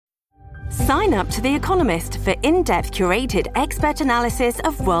Sign up to The Economist for in-depth curated expert analysis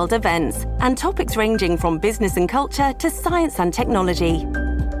of world events and topics ranging from business and culture to science and technology.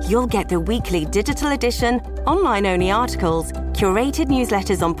 You'll get the weekly digital edition, online-only articles, curated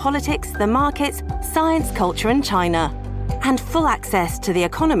newsletters on politics, the markets, science, culture and China, and full access to The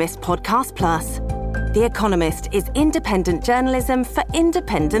Economist Podcast Plus. The Economist is independent journalism for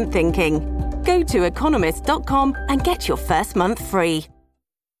independent thinking. Go to economist.com and get your first month free.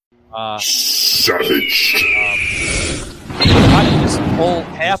 Savage. I just pull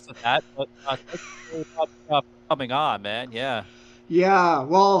half of that, but thank you for coming on, man. Yeah. Yeah,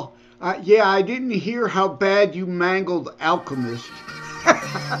 well, I didn't hear how bad you mangled Alchemist.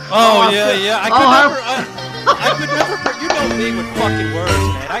 Yeah. I could never. You know me with fucking words,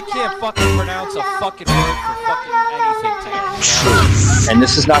 man. I can't fucking pronounce a fucking word for fucking anything today. And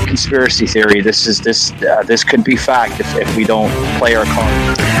this is not conspiracy theory. This could be fact if we don't play our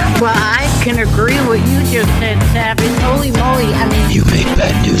cards. Well, I can agree with what you just said, Savage. Holy moly! I mean, you make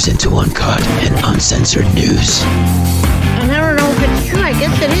bad news into uncut and uncensored news. I never know if it's true. I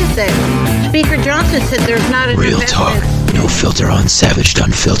guess it is that Speaker Johnson said there's not a real talk. No filter on Savaged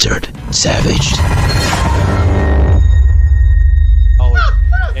Unfiltered. Savaged. Oh,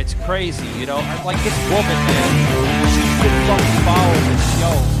 it's crazy, you know. Like this woman, man. She's been fucking following this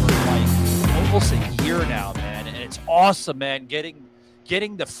show for like almost a year now, man, and it's awesome, man.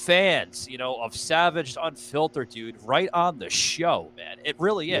 Getting the fans, you know, of Savaged Unfiltered, dude, right on the show, man. It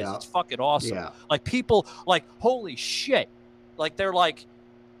really is. Yeah. It's fucking awesome. Yeah. Like people, like holy shit, like they're like.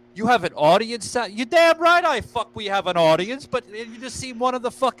 You have an audience? You damn right we have an audience, but you just seem one of the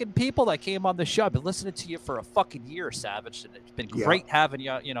fucking people that came on the show. I've been listening to you for a fucking year, Savage, and it's been great having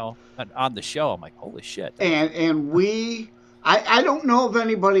you, you know, on the show. I'm like, holy shit. And I don't know of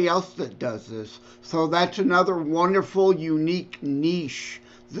anybody else that does this, so that's another wonderful, unique niche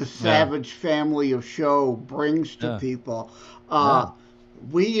the Savage family of show brings to people.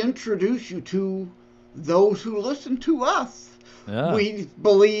 We introduce you to those who listen to us. Yeah. We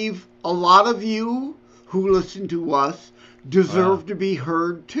believe a lot of you who listen to us deserve to be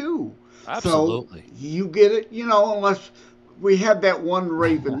heard too. Absolutely. So you get it, you know, unless we had that one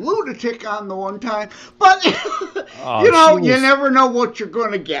Raven lunatic on the one time. But, you never know what you're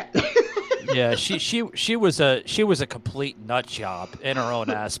going to get. Yeah, she was a complete nut job in her own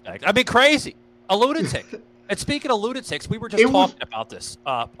aspect. I mean, crazy. A lunatic. And speaking of lunatics, we were just talking about this.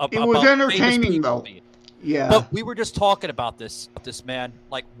 It was entertaining, though. Yeah. But we were just talking about this man,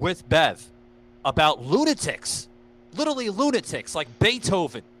 like with Bev, about lunatics, literally lunatics, like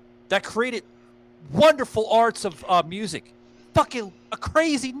Beethoven, that created wonderful arts of music. Fucking a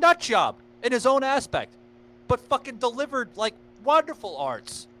crazy nut job in his own aspect, but fucking delivered like wonderful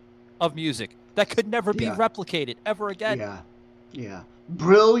arts of music that could never be replicated ever again. Yeah.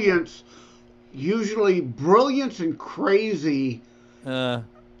 Brilliance, usually brilliance and crazy.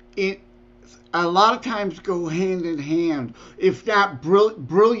 A lot of times go hand in hand, if not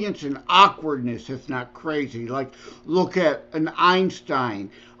brilliance and awkwardness, if not crazy. Like, look at an Einstein.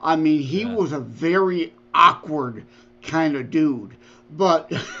 I mean, he was a very awkward kind of dude,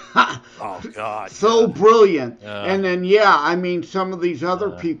 but oh God, so brilliant. And then, I mean, some of these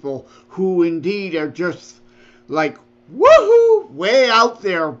other people who indeed are just like, woohoo, way out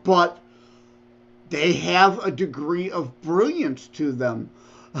there, but they have a degree of brilliance to them.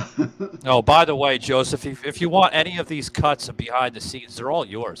 Oh, by the way, Joseph, if you want any of these cuts of behind the scenes, they're all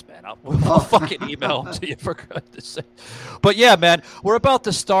yours, man. I'll fucking email them to you, for goodness sake. But yeah, man, we're about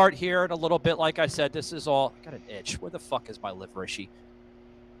to start here in a little bit. Like I said, this is all. I got an itch. Where the fuck is my liverishi?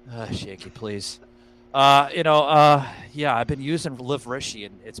 Shaky, please. I've been using liverishi,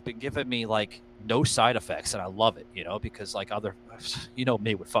 and it's been giving me like no side effects, and I love it, you know, because like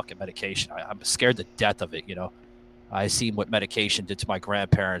me with fucking medication, I'm scared to death of it, you know. I seen what medication did to my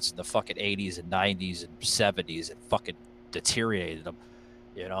grandparents in the fucking 80s and 90s and 70s and fucking deteriorated them,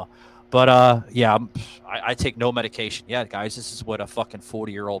 you know. But, I take no medication. Yeah, guys, this is what a fucking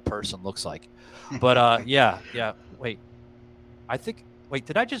 40-year-old person looks like. But, Wait,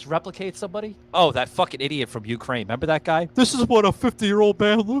 did I just replicate somebody? Oh, that fucking idiot from Ukraine. Remember that guy? This is what a 50-year-old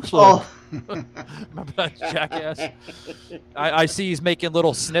man looks like. Remember that jackass? I see he's making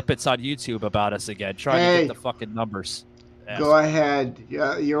little snippets on YouTube about us again, trying to get the fucking numbers. Go ahead.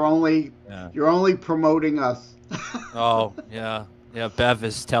 Yeah, you're only promoting us. Oh, yeah. Yeah, Bev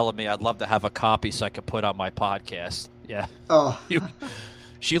is telling me I'd love to have a copy so I could put on my podcast. Yeah. Oh.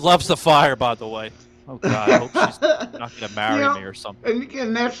 She loves the fire, by the way. Oh, God, I hope she's not going to marry me or something.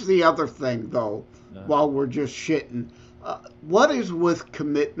 And that's the other thing, though, while we're just shitting. What is with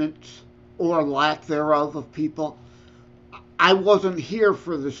commitments or lack thereof of people? I wasn't here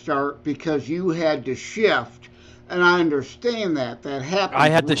for the start because you had to shift, and I understand that. That happens. I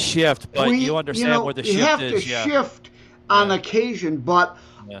had to shift, but you understand where the shift is. You have to shift on occasion, but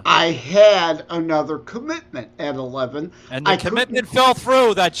I had another commitment at 11. And the commitment fell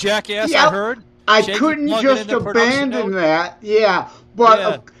through, that jackass I heard. I couldn't just abandon that. Yeah,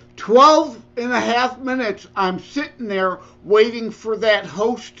 but 12 and a half minutes, I'm sitting there waiting for that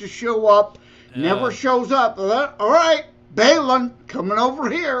host to show up. Never shows up. All right, Balin, coming over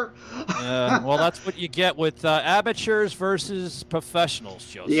here. Well, that's what you get with amateurs versus professionals,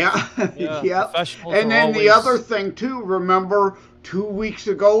 Joseph. Yeah. Professionals and then the other thing, too, remember 2 weeks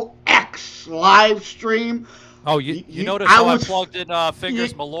ago, X live stream. Oh, you noticed how I plugged in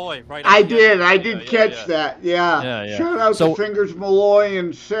Fingers Malloy, right? I did catch that. Yeah. Shout out to Fingers Malloy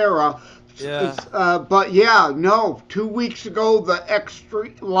and Sarah. Yeah. But 2 weeks ago, the X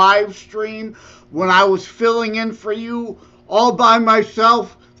live stream, when I was filling in for you all by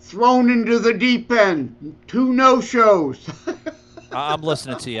myself, thrown into the deep end. 2 no-shows. I'm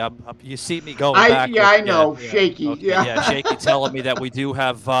listening to you. You see me going back. I know. Shaky. Okay, Shaky telling me that we do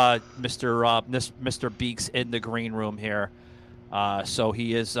have Mr. Beeks in the green room here. So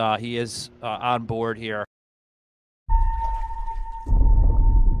he is on board here.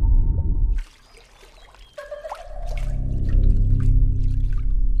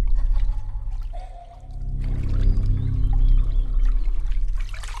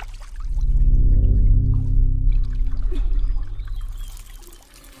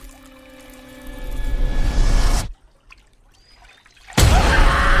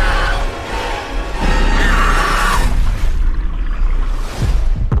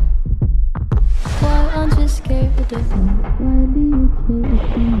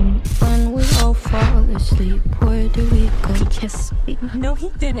 When we all fall asleep, where do we go? Kiss me. No, he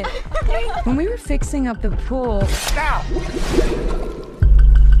didn't. When we were fixing up the pool... Stop!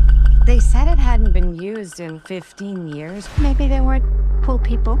 They said it hadn't been used in 15 years. Maybe they weren't pool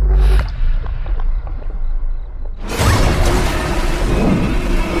people.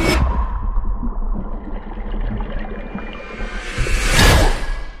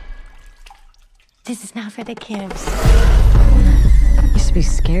 This is not for the kids. I used to be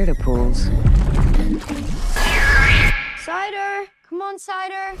scared of pools. Cider! Come on,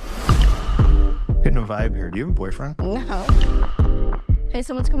 Cider! Getting a vibe here. Do you have a boyfriend? No. Hey,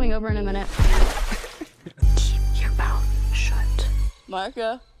 someone's coming over in a minute. Keep your mouth shut.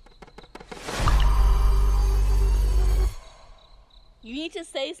 Marco? You need to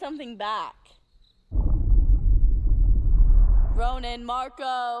say something back. Ronan,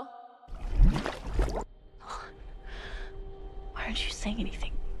 Marco. Why aren't you saying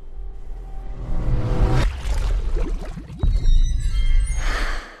anything?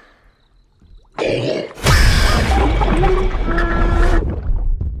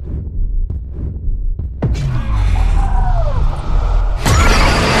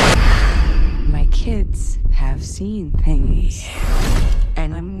 My kids have seen things.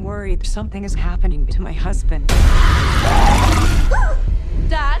 And I'm worried something is happening to my husband.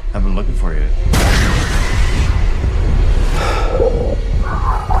 Dad? I've been looking for you.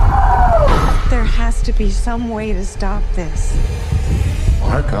 There has to be some way to stop this.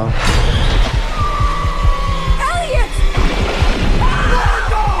 Marco. Elliot!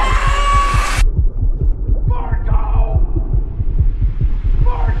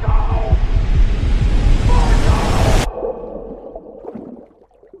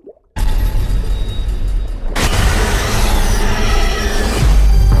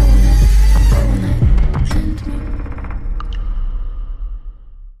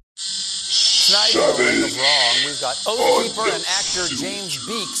 We've got Oathkeeper and actor James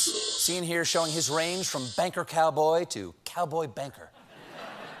Beeks, seen here showing his range from banker cowboy to cowboy banker.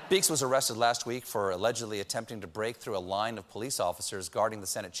 Beeks was arrested last week for allegedly attempting to break through a line of police officers guarding the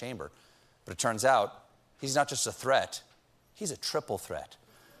Senate chamber. But it turns out he's not just a threat, he's a triple threat.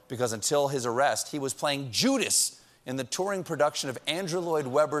 Because until his arrest, he was playing Judas in the touring production of Andrew Lloyd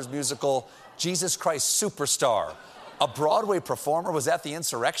Webber's musical Jesus Christ Superstar. A Broadway performer was at the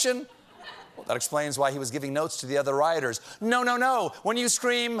insurrection? Well, that explains why he was giving notes to the other rioters. No, no, no. When you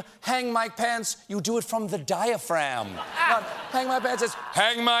scream, hang Mike Pants, you do it from the diaphragm. Not hang my pants, it's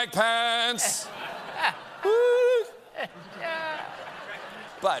hang Mike Pants.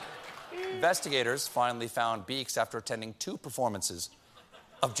 But investigators finally found Beeks after attending 2 performances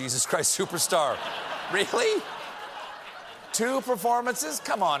of Jesus Christ Superstar. Really? 2 performances?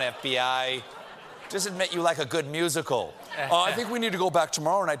 Come on, FBI. Just admit you like a good musical. I think we need to go back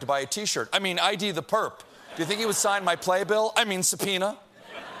tomorrow night to buy a T-shirt. I mean, ID the perp. Do you think he would sign my playbill? I mean, subpoena.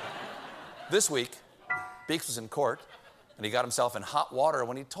 This week, Beeks was in court, And he got himself in hot water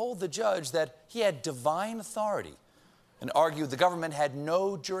when he told the judge that he had divine authority and argued the government had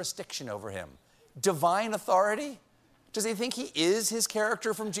no jurisdiction over him. Divine authority? Does he think he is his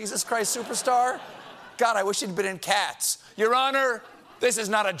character from Jesus Christ Superstar? God, I wish he'd been in Cats. Your Honor, this is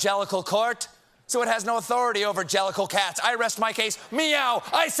not a jellicle court, so it has no authority over jellicle cats. I rest my case. Meow.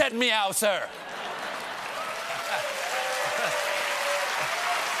 I said meow, sir.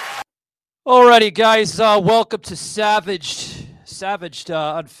 Alrighty, guys. Welcome to Savaged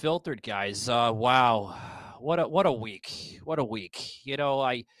Unfiltered, guys. Wow, what a week! What a week! You know,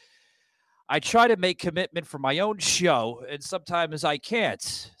 I try to make commitment for my own show, and sometimes I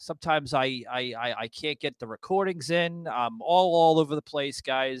can't. Sometimes I can't get the recordings in. I'm all over the place,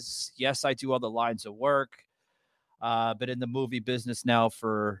 guys. Yes, I do other lines of work. Been in the movie business now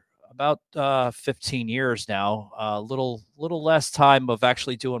for about 15 years now. A little less time of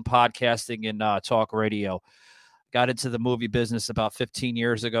actually doing podcasting and talk radio. Got into the movie business about 15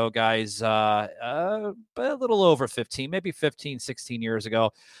 years ago, guys. A little over 15, maybe 15, 16 years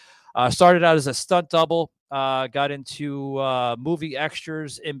ago. Started out as a stunt double, got into movie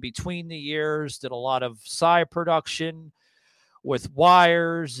extras in between the years, did a lot of side production with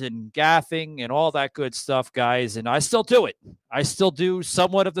wires and gaffing and all that good stuff, guys. And I still do it. I still do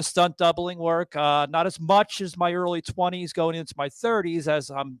somewhat of the stunt doubling work, not as much as my early 20s going into my 30s, as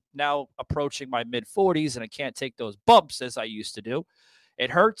I'm now approaching my mid 40s and I can't take those bumps as I used to do.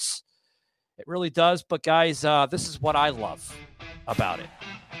 It hurts. It really does. But guys, this is what I love about it.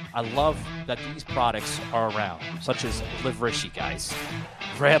 I love that these products are around, such as Live Rishi, guys.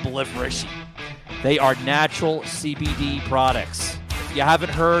 Grab Live Rishi. They are natural CBD products. If you haven't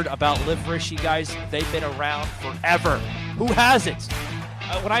heard about Live Rishi, guys, they've been around forever. Who hasn't?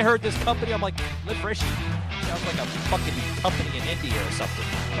 When I heard this company, I'm like, Live Rishi? Sounds like a fucking company in India or something.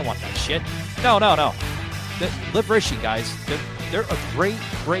 I don't want that shit. No. Live Rishi, guys, they're a great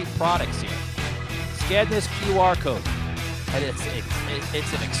products here. Scan this QR code. And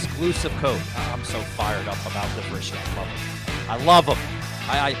it's an exclusive code. I'm so fired up about Live Rishi. I love them.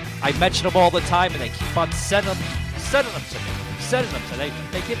 I mention them all the time, and they keep on sending them to me.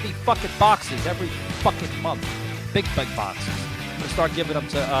 They give me fucking boxes every fucking month. Big boxes. I'm going to start giving them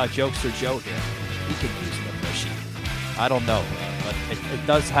to Jokester Joe here. He can use Live Rishi. I don't know, but it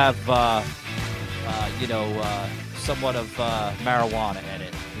does have, somewhat of marijuana in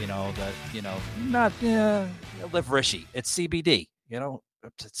it. Live Rishi. It's CBD, it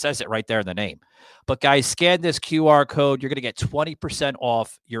says it right there in the name. But guys, scan this QR code. You're going to get 20%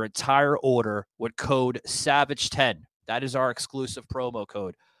 off your entire order with code SAVAGE10. That is our exclusive promo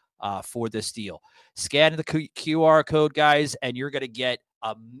code for this deal. Scan the QR code, guys, and you're going to get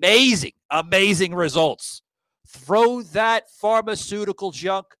amazing results. Throw that pharmaceutical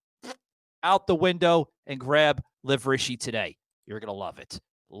junk out the window and grab Live Rishi today. You're going to love it.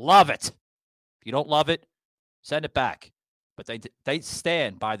 Love it. If you don't love it, send it back. But they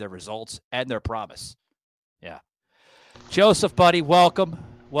stand by their results and their promise. Yeah. Joseph, buddy, welcome.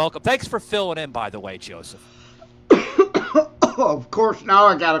 Thanks for filling in, by the way, Joseph. Of course, now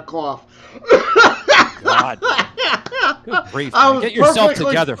I got a cough. God. Good grief, man. Get yourself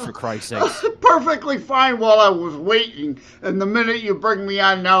together, for Christ's sakes. Perfectly fine while I was waiting, and the minute you bring me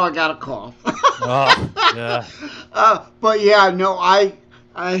on, now I got a cough. Oh, yeah. But yeah, no, I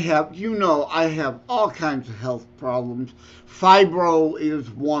have all kinds of health problems. Fibro is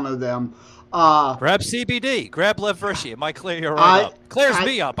one of them. Grab CBD. Grab Live Rishi. It might clear you right up. Clears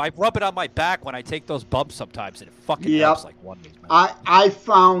me up. I rub it on my back when I take those bumps sometimes, and it fucking helps like wonders, man. I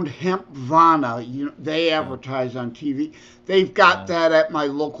found Hempvana. They advertise on TV. They've got that at my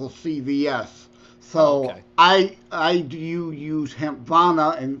local CVS. So I do use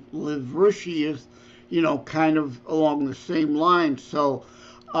Hempvana, and Live Rishi is, kind of along the same line. So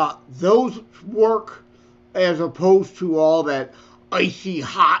those work as opposed to all that icy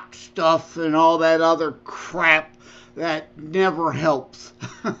hot stuff and all that other crap that never helps.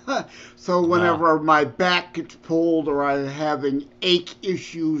 So whenever my back gets pulled or I'm having ache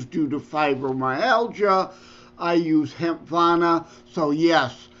issues due to fibromyalgia, I use Hempvana. So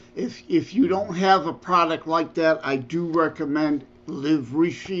yes, if you don't have a product like that, I do recommend Live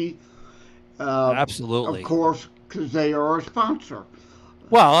Rishi. Absolutely. Of course, because they are a sponsor.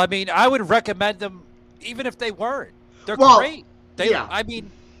 Well, I mean, I would recommend them even if they weren't. They're great. I mean,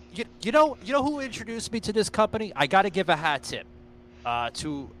 you know who introduced me to this company? I got to give a hat tip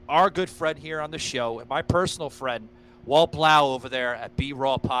to our good friend here on the show, and my personal friend, Walt Blau over there at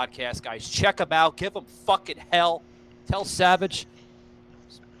B-Raw Podcast. Guys, check him out. Give him fucking hell. Tell Savage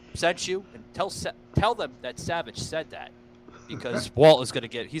sent you, and tell them that Savage said that. because Walt is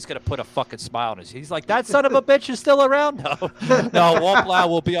he's gonna put a fucking smile on his. He's like, that son of a bitch is still around. No, Walt Blau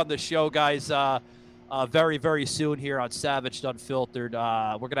will be on the show, guys. Very, very soon here on Savage Unfiltered.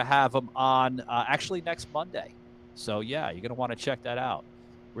 We're gonna have him on actually next Monday. So yeah, you're gonna want to check that out.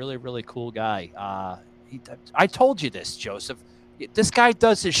 Really, really cool guy. I told you this, Joseph. This guy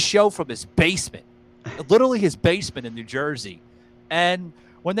does his show from his basement, literally his basement in New Jersey. And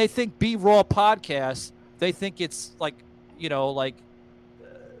when they think B-Raw podcast, they think it's like,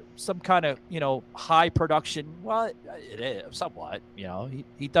 some kind of, high production. Well, it is somewhat,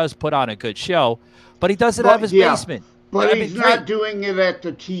 he does put on a good show, but he does it out of his basement. But he's not doing it at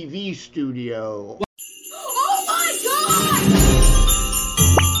the TV studio. Oh my God!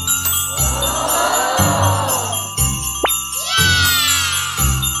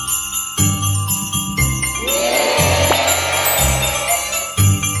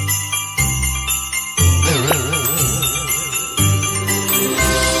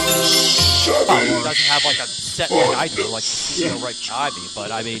 He doesn't have like a set like I do, like right behind me.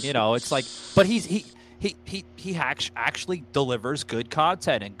 But I mean, it's like, but he actually delivers good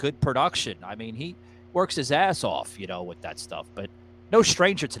content and good production. I mean, he works his ass off, with that stuff. But no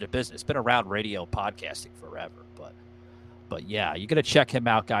stranger to the business. Been around radio podcasting forever. But yeah, you're gonna check him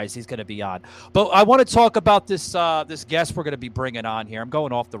out, guys. He's gonna be on. But I want to talk about this this guest we're gonna be bringing on here. I'm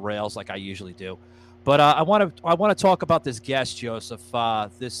going off the rails like I usually do. But I want to talk about this guest, Joseph.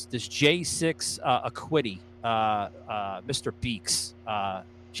 This J6 Equity, Mr. Beeks,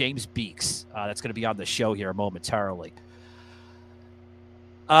 James Beeks. That's going to be on the show here momentarily.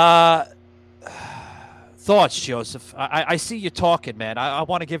 Thoughts, Joseph? I see you talking, man. I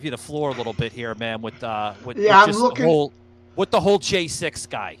want to give you the floor a little bit here, man. With the whole J6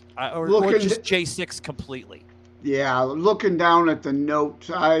 guy, or just J6 completely. Yeah, looking down at the notes,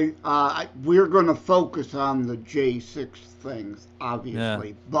 we're going to focus on the J6 things,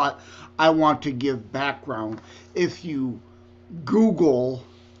 obviously, but I want to give background. If you Google,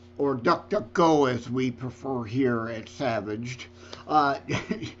 or DuckDuckGo as we prefer here at Savaged,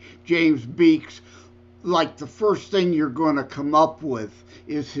 James Beeks, like the first thing you're going to come up with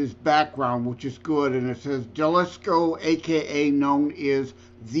is his background, which is good, and it says, Jalisco, a.k.a. known as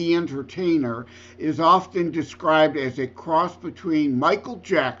The Entertainer, is often described as a cross between Michael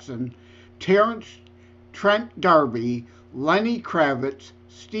Jackson, Trent D'Arby, Lenny Kravitz,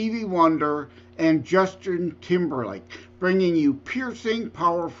 Stevie Wonder, and Justin Timberlake, bringing you piercing,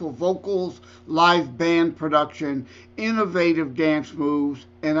 powerful vocals, live band production, innovative dance moves,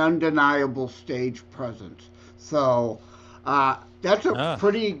 and undeniable stage presence. So that's a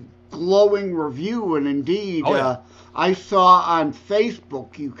pretty glowing review, and indeed, I saw on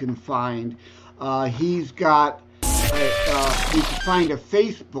Facebook you can find he's got you can find a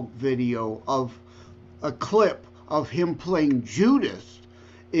Facebook video of a clip of him playing Judas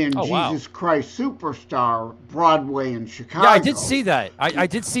in Jesus Christ Superstar, Broadway in Chicago. Yeah, I did see that. I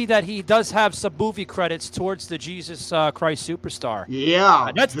did see that he does have some movie credits towards the Jesus Christ Superstar. Yeah,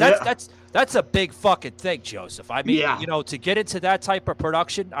 and that's a big fucking thing, Joseph. I mean, to get into that type of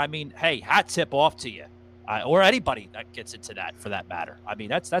production, I mean, hey, hat tip off to you. Or anybody that gets into that, for that matter. I mean,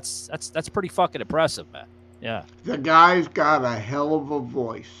 that's pretty fucking impressive, man. Yeah. The guy's got a hell of a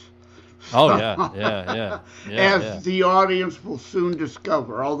voice. Oh yeah. As the audience will soon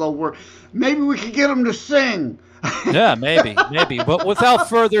discover. Although maybe we could get him to sing. Yeah, maybe. But without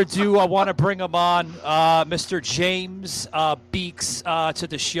further ado, I want to bring him on, Mr. James Beeks, to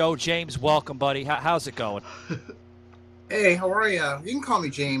the show. James, welcome, buddy. How's it going? Hey, how are you? You can call me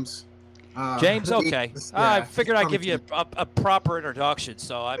James. James, okay. I figured I'd give you a proper introduction,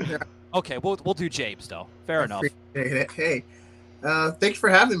 so okay. We'll do James though. Fair enough. Appreciate it. Hey, thanks for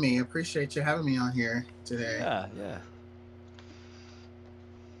having me. I appreciate you having me on here today. Yeah.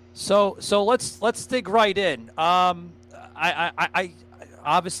 So let's dig right in. I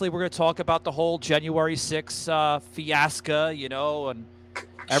obviously we're going to talk about the whole January 6th fiasco, and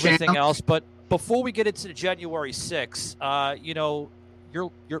everything else. But before we get into the January 6th,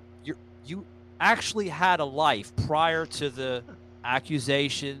 you actually had a life prior to the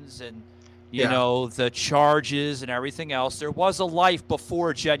accusations and the charges and everything else. There was a life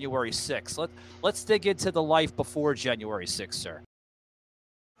before January 6th. Let's dig into the life before January 6th, sir.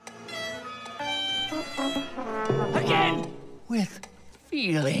 Again, with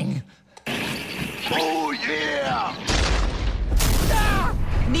feeling. Oh yeah!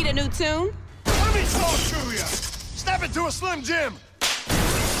 Need a new tune? Let me talk to you. Step into a Slim Jim.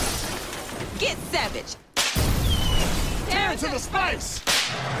 Get savage. Tear into the spice.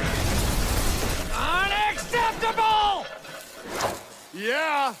 Unacceptable!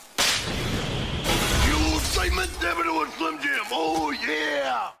 Yeah. You excitement, step into a Slim Jim. Oh,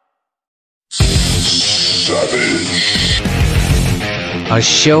 yeah. Savage. A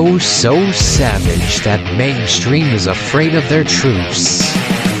show so savage that mainstream is afraid of their troops.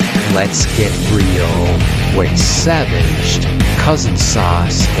 Let's get real with Savage, Cousin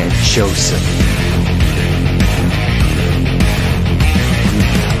Sauce, and Joseph.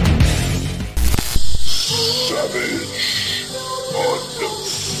 Savage on the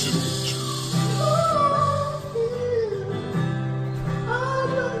suit.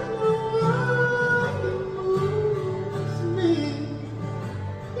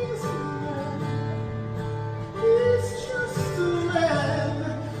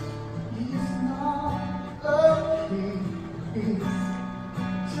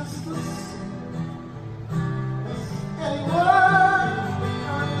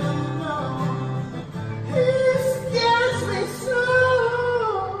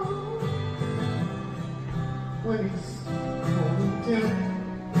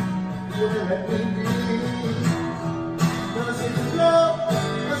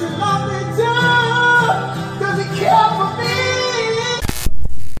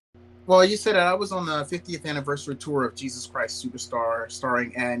 Well, you said that I was on the 50th anniversary tour of Jesus Christ Superstar,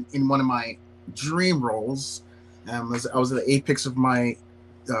 starring and in one of my dream roles. I was at the apex of my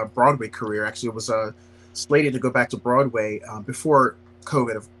Broadway career. Actually, it was slated to go back to Broadway before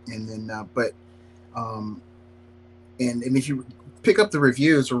COVID, and then and if you pick up the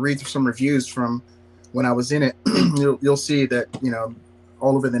reviews or read through some reviews from when I was in it, you'll see that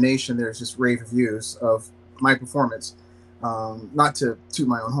all over the nation there's just rave reviews of my performance. Not to toot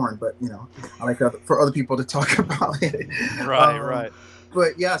my own horn, but I like for other people to talk about it. Right.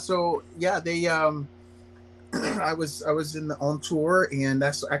 But yeah, so yeah, they I was on tour, and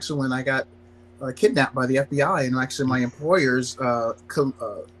that's actually when I got kidnapped by the FBI, and actually my employers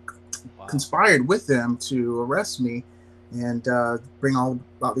conspired with them to arrest me and bring all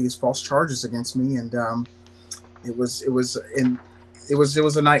about these false charges against me, and it was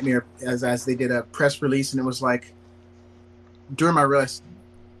a nightmare as they did a press release, and it was like, during my arrest,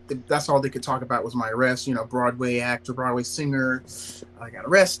 that's all they could talk about was my arrest. Broadway actor, Broadway singer. I got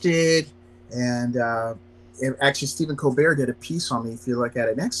arrested, and actually Stephen Colbert did a piece on me. If you look at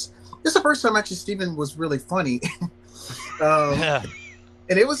it next, this is the first time actually Stephen was really funny, and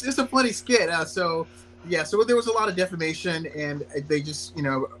it's a funny skit. So there was a lot of defamation, and they just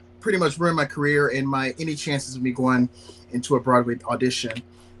pretty much ruined my career and any chances of me going into a Broadway audition.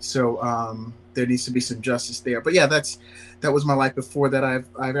 So there needs to be some justice there. But yeah, that was my life before that.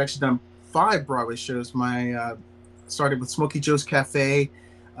 I've actually done 5 Broadway shows. My started with Smokey Joe's Cafe,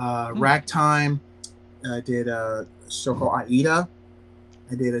 Ragtime. I did a show called Aida.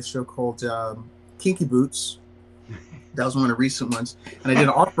 I did a show called Kinky Boots. That was one of the recent ones. And I did an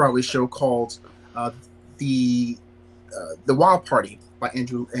off-Broadway show called the Wild Party by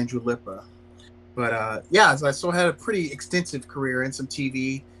Andrew Lippa. But so I still had a pretty extensive career and some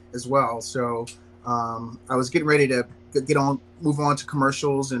TV as well. So I was getting ready to move on to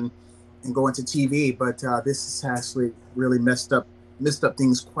commercials and go into TV, but this has actually really messed up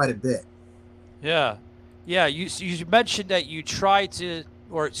things quite a bit. Yeah. You mentioned that you tried to,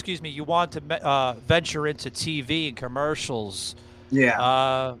 or excuse me, you want to venture into TV and commercials.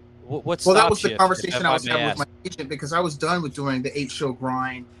 Yeah. Well, that was the conversation I was having with my agent, because I was done with doing the 8-show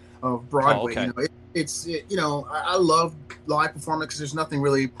grind of Broadway. Oh, okay. I love live performance because there's nothing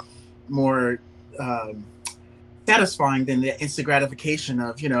really more satisfying than the instant gratification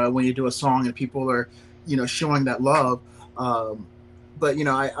of when you do a song and people are showing that love. But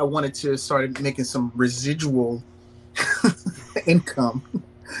I wanted to start making some residual income,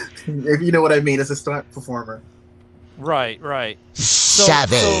 if you know what I mean, as a stunt performer. Right.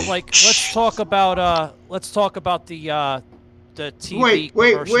 Savage. So like, let's talk about the TV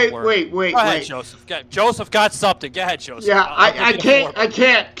commercial work. Go ahead, Joseph. Joseph got something. Go ahead, Joseph. Yeah, I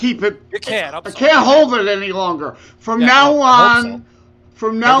can't keep it. You can't. I can't hold it any longer. From now on, if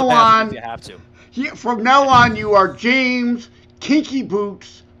you have to. From now on, you are James Kinky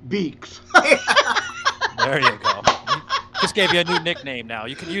Boots Beeks. There you go. Just gave you a new nickname now.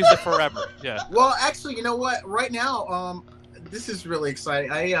 You can use it forever. Yeah. Well, actually, you know what? Right now, this is really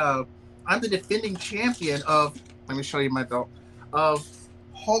exciting. I'm the defending champion of. Let me show you my belt. Of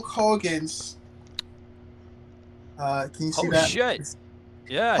Hulk Hogan's. Can you see that? Oh shit!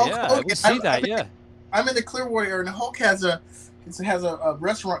 Yeah, we see that. Yeah. I'm in the Clearwater area, and Hulk has a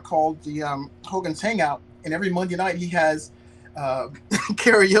restaurant called the Hogan's Hangout, and every Monday night he has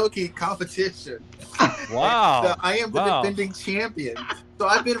karaoke competition. Wow. And, I am the defending champion. So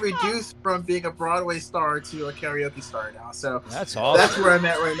I've been reduced from being a Broadway star to a karaoke star now. So that's awesome. That's where I'm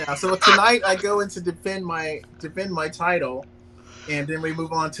at right now. So tonight I go in to defend my title, and then we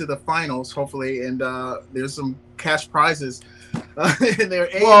move on to the finals, hopefully. And there's some cash prizes in there.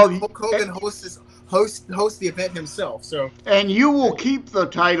 And Hulk Hogan hosts the event himself. So and you will keep the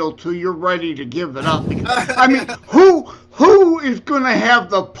title till you're ready to give it up. I mean, who is going to have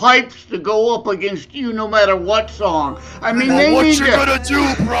the pipes to go up against you no matter what song? I mean, what you gonna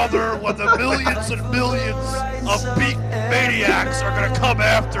do, brother, when the millions and millions of Beak maniacs are gonna come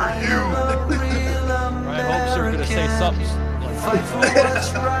after you? I hope you're gonna say something. So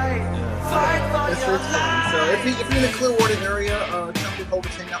if you're in the Clearwater area, come to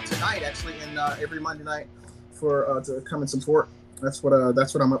Hogan's Hangout tonight, actually, and every Monday night for to come and support. That's what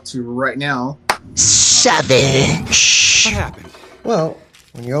I'm up to right now. Savage. What happened? Well,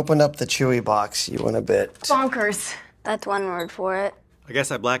 when you opened up the Chewy box, you went a bit bonkers. That's one word for it. I guess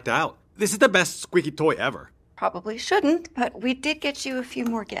I blacked out. This is the best squeaky toy ever. Probably shouldn't, but we did get you a few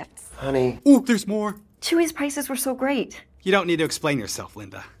more gifts. Honey. Ooh, there's more. Chewy's prices were so great. You don't need to explain yourself,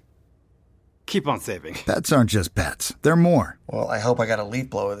 Linda. Keep on saving. Pets aren't just pets. They're more. Well, I hope I got a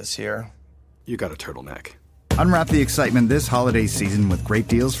leaf blower this year. You got a turtleneck. Unwrap the excitement this holiday season with great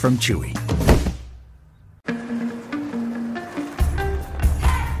deals from Chewy.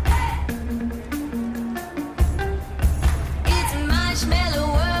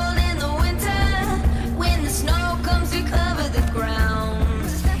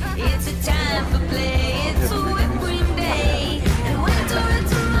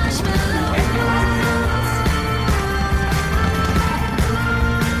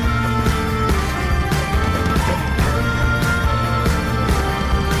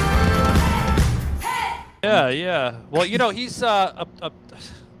 Yeah. Well, he's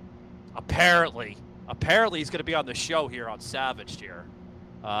apparently he's going to be on the show here on Savage here.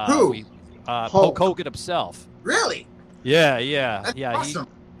 Who? Hulk Hogan himself. Really? Yeah. That's awesome.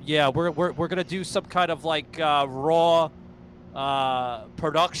 We're going to do some kind of like raw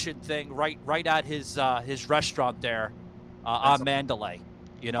production thing right at his restaurant there on Mandalay.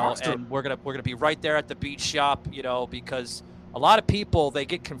 Awesome. And we're gonna be right there at the beach shop. Because a lot of people, they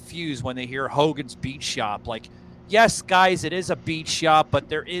get confused when they hear Hogan's Beach Shop. Like, yes, guys, it is a beach shop, but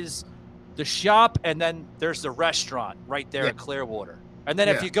there is the shop, and then there's the restaurant right there in Clearwater. And then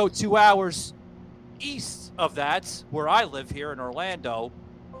if you go 2 hours east of that, where I live here in Orlando,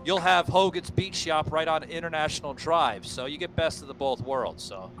 you'll have Hogan's Beach Shop right on International Drive. So you get best of the both worlds.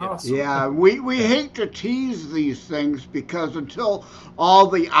 So yeah, we hate to tease these things because until all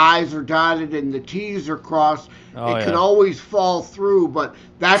the I's are dotted and the T's are crossed, it could always fall through. But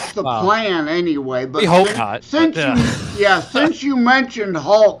that's the plan anyway. But we hope not. Since you mentioned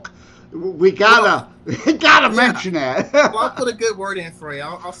Hulk, we gotta mention that. Well, I'll put a good word in for you.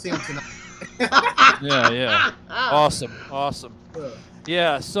 I'll see him tonight. Yeah. Awesome.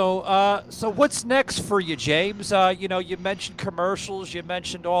 Yeah, so what's next for you, James? You mentioned commercials, you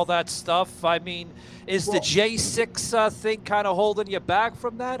mentioned all that stuff. I mean, is the J6 thing kind of holding you back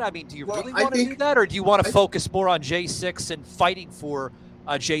from that? I mean, do you really want to do that, or do you want to focus more on J6 and fighting for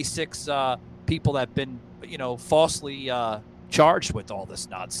J6 people that have been, falsely charged with all this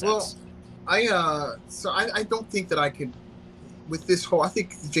nonsense? Well, I don't think that I could, with this whole, I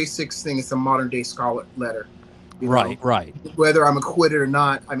think the J6 thing is a modern day scarlet letter. Right. Whether I'm acquitted or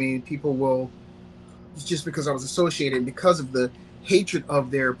not, I mean, people will, just because I was associated, because of the hatred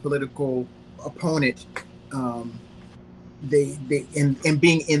of their political opponent, they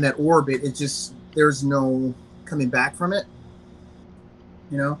being in that orbit, it just, there's no coming back from it,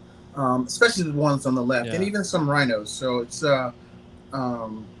 especially the ones on the left, and even some rhinos. So it's, I'm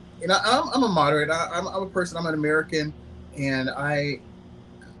a moderate. I'm a person. I'm an American, and I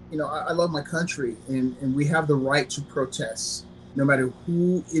love my country, and we have the right to protest, no matter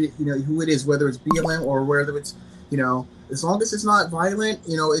who it is, whether it's BLM or whether it's, as long as it's not violent,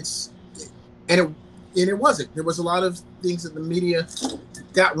 it wasn't. There was a lot of things that the media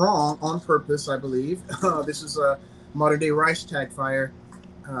got wrong on purpose, I believe. This is a modern day Reichstag fire,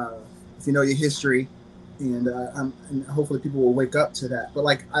 if you know your history, and hopefully people will wake up to that. But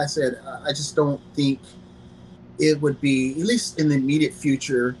like I said, I just don't think it would be, at least in the immediate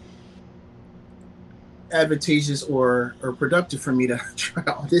future, advantageous or productive for me to try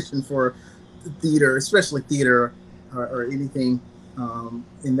to audition for theater, especially theater or anything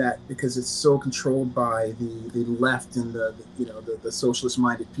in that, because it's so controlled by the left and the socialist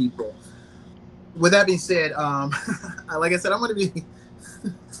minded people. With that being said, like I said, I'm going to be,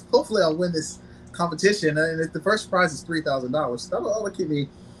 hopefully I'll win this competition, and the first prize is $3,000. So that'll keep me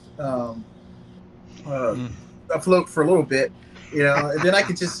afloat for a little bit, and then I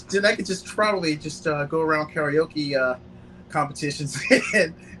could just probably just go around karaoke competitions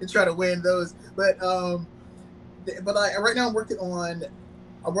and try to win those. But right now I'm working on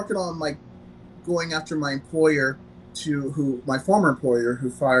like going after my employer, my former employer who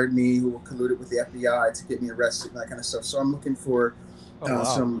fired me, who colluded with the FBI to get me arrested and that kind of stuff. So I'm looking for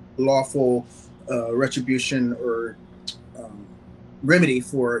some lawful retribution or remedy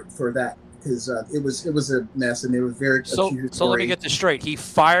for that, because it was a mess, and they were very accusatory. So let me get this straight. He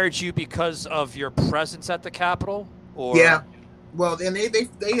fired you because of your presence at the Capitol? Or? Yeah. Well, and they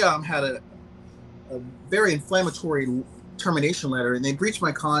had a very inflammatory termination letter, and they breached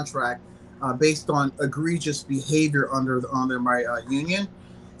my contract based on egregious behavior under my union.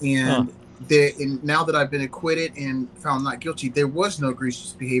 And now that I've been acquitted and found not guilty, there was no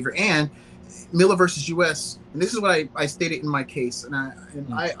egregious behavior. And Miller versus U.S., and this is what I stated in my case, and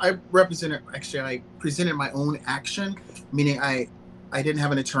I presented my own action, meaning I didn't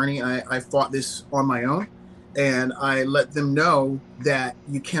have an attorney. I fought this on my own, and I let them know that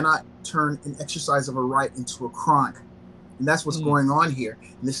you cannot turn an exercise of a right into a crime. And that's what's going on here.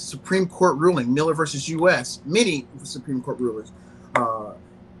 And this is Supreme Court ruling, Miller versus U.S., many Supreme Court rulings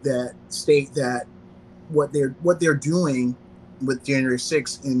that state that what they're doing with January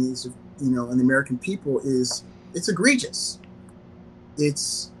 6th and these, and the American people it's egregious.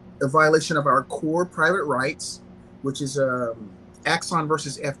 It's a violation of our core private rights, which is Axon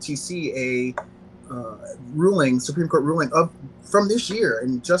versus FTC, ruling, Supreme Court ruling from this year,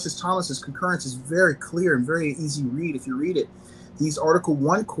 and Justice Thomas's concurrence is very clear and very easy read if you read it. These Article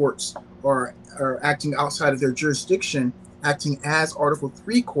 1 courts are acting outside of their jurisdiction, acting as Article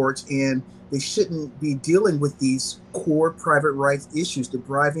 3 courts, and they shouldn't be dealing with these core private rights issues,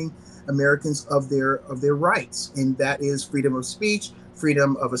 depriving Americans of their rights, and that is freedom of speech,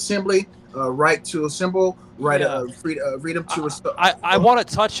 freedom of assembly, right to assemble, freedom to. I want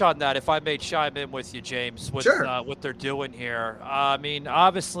to touch on that, if I may chime in with you, James, with sure. What they're doing here. I mean,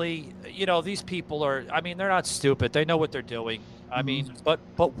 obviously, these people are. I mean, they're not stupid. They know what they're doing. I mean, but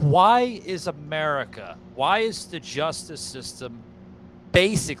why is America? Why is the justice system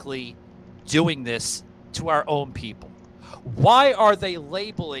basically doing this to our own people? Why are they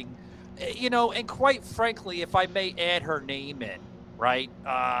labeling? And quite frankly, if I may add her name in, right?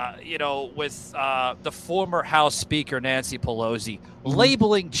 With the former House Speaker, Nancy Pelosi,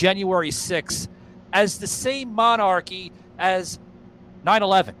 labeling January 6th as the same monarchy as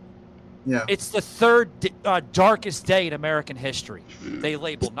 9/11. Yeah. It's the third darkest day in American history. They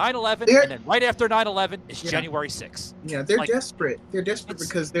label 9/11, and then right after 9/11 is January 6th. Yeah, they're desperate. They're desperate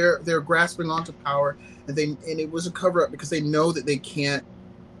because they're grasping onto power, and it was a cover-up because they know that they can't.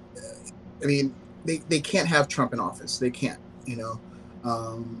 They can't have Trump in office. They can't,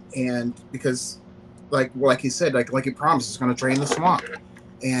 and because, like he said, like he promised, it's going to drain the swamp,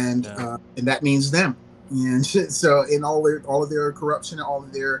 and that means them. And so, in all of their corruption, and all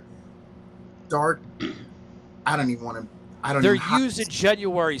of their dark, they're using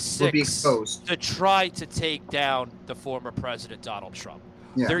January 6th to try to take down the former president, Donald Trump.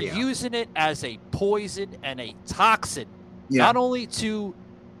 Yeah. They're using it as a poison and a toxin, not only to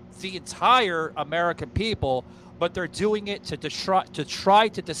the entire American people, but they're doing it to try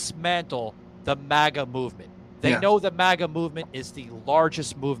to dismantle the MAGA movement. They know the MAGA movement is the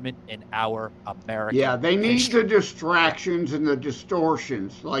largest movement in our American Yeah, they need history. the distractions and the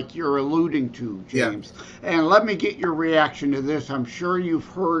distortions like you're alluding to, James. Yeah. And let me get your reaction to this. I'm sure you've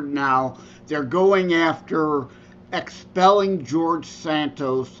heard now they're going after expelling George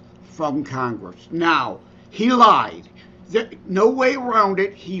Santos from Congress. Now, he lied. No way around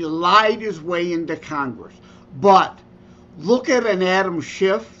it. He lied his way into Congress. But look at an Adam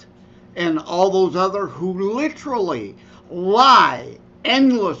Schiff and all those other who literally lie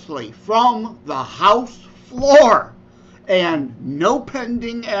endlessly from the House floor, and no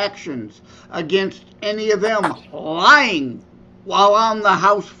pending actions against any of them lying while on the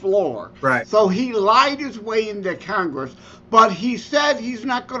House floor. Right. So he lied his way into Congress, but he said he's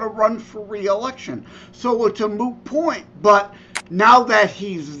not going to run for re-election. So it's a moot point. But now that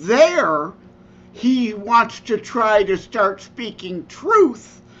he's there, he wants to try to start speaking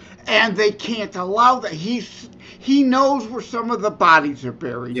truth, and they can't allow that. He knows where some of the bodies are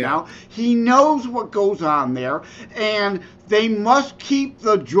buried now. He knows what goes on there, and they must keep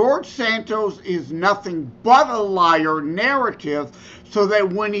the George Santos is nothing but a liar narrative, so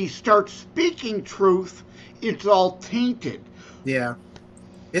that when he starts speaking truth, it's all tainted. Yeah.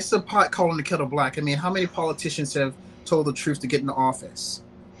 It's the pot calling the kettle black. I mean, how many politicians have told the truth to get into office?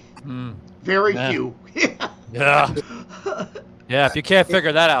 Very Yeah. few. Yeah. Yeah, if you can't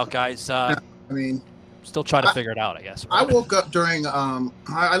figure that out, guys, I mean, still trying to figure it out, I guess. I woke up during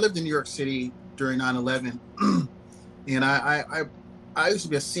I lived in New York City during 9/11, and I used to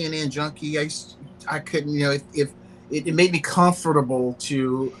be a CNN junkie. I couldn't, you know, if it made me comforted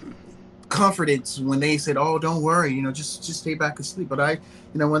when they said, "Oh, don't worry, you know, just stay back and sleep." But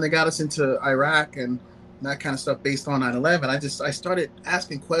when they got us into Iraq and that kind of stuff based on 9/11, I started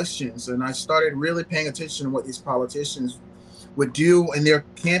asking questions, and I started really paying attention to what these politicians would do in their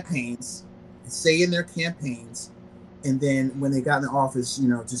campaigns, say in their campaigns, and then when they got in the office, you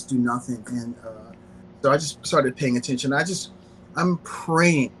know, just do nothing. And so I just started paying attention. I'm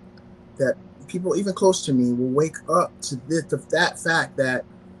praying that people even close to me will wake up to that fact that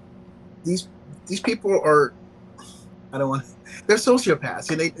these people are, they're sociopaths,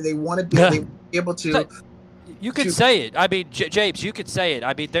 and they want to be able to. You could say it. I mean, James, you could say it.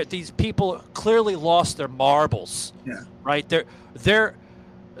 I mean, these people clearly lost their marbles. Yeah. Right. They're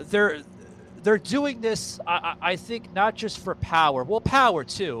doing this. I think not just for power. Well, power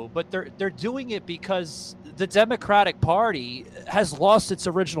too, but they're doing it because the Democratic Party has lost its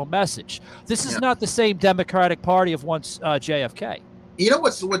original message. This is not the same Democratic Party of once JFK. You know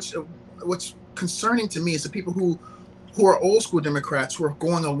what's concerning to me is the people who are old school Democrats who are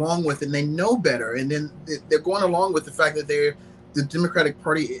going along with it, and they know better, and then they're going along with the fact that they're the Democratic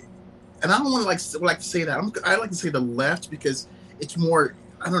Party. And I don't want to like to say that. I like to say the left because it's more,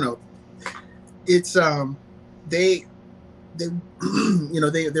 I don't know. It's they you know,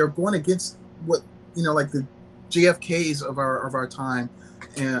 they're going against what, you know, like the JFKs of our time,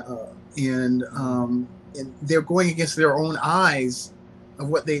 and they're going against their own eyes of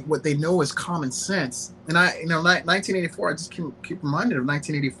what they know is common sense. And 1984, I just keep reminded of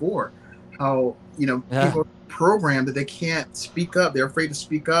 1984, how, you know, people are programmed that they can't speak up. They're afraid to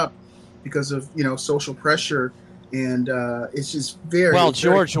speak up because of, you know, social pressure. And it's just very well.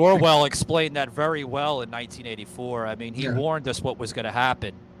 George Orwell explained that very well in 1984. I mean, he warned us what was going to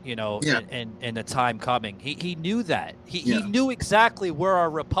happen, you know, in the time coming. He knew that. He knew exactly where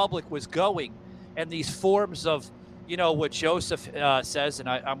our republic was going, and these forms of, you know, what Joseph says, and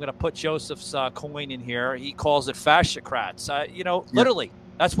I'm going to put Joseph's coin in here. He calls it fascocrats. You know, literally,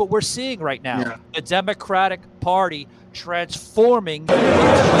 that's what we're seeing right now. Yeah. The Democratic Party transforming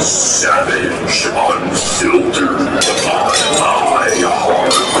savage, unfiltered,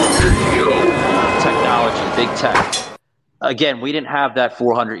 technology, big tech. Again, we didn't have that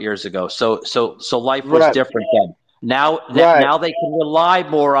 400 years ago, so life was different then. Now they can rely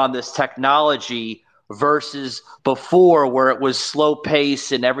more on this technology versus before, where it was slow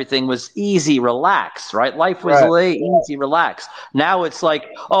pace and everything was easy, relaxed, right? Life was easy, relaxed. Now it's like,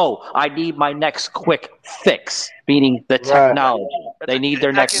 oh, I need my next quick fix, meaning the technology. They need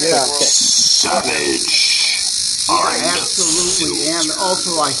their next quick fix. Savage. Absolutely. And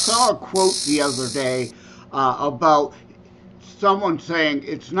also, I saw a quote the other day about someone saying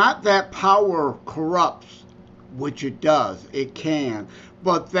it's not that power corrupts, which it does, it can,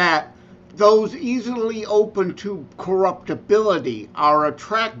 but that those easily open to corruptibility are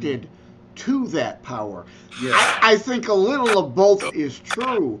attracted to that power. Yeah. I think a little of both is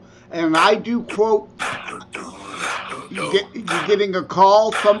true. And I do quote, you getting a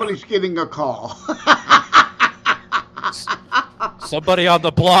call? Somebody's getting a call. Somebody on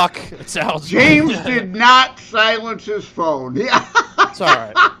the block, it sounds. James did not silence his phone. It's all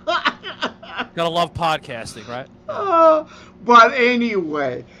right. Gotta love podcasting, right? But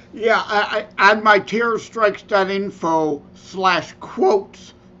anyway, on my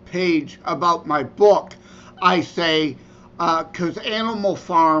terrorstrikes.info/quotes page about my book, I say, because Animal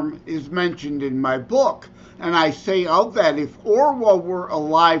Farm is mentioned in my book, and I say of that, if Orwell were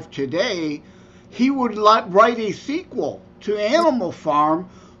alive today, he would write a sequel to Animal Farm,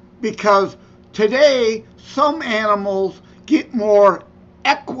 because today some animals get more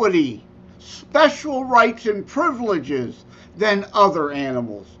equity, special rights and privileges than other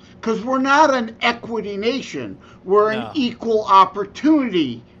animals, because we're not an equity nation. We're an equal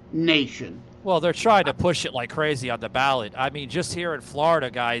opportunity nation. Well, they're trying to push it like crazy on the ballot. I mean, just here in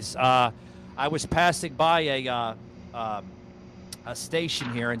Florida, guys, I was passing by a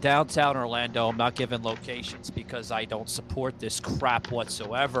station here in downtown Orlando. I'm not giving locations because I don't support this crap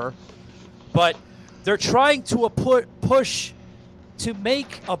whatsoever. But they're trying to push to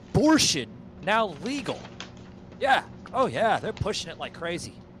make abortion now legal. Yeah. Oh, yeah. They're pushing it like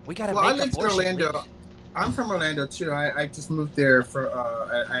crazy. We got to make abortion legal. I lived in Orlando. I'm from Orlando, too. I just moved there for,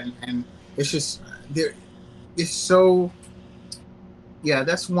 and it's just, it's so,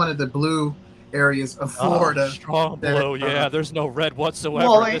 that's one of the blue areas of Florida. Strong blue, yeah. There's no red whatsoever.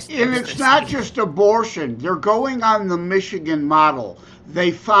 Well, and it's not just abortion. They're going on the Michigan model.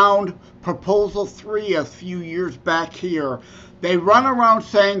 They found Proposal 3 a few years back here. They run around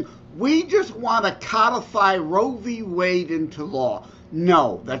saying, we just want to codify Roe v. Wade into law.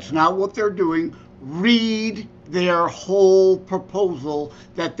 No, that's not what they're doing. Read their whole proposal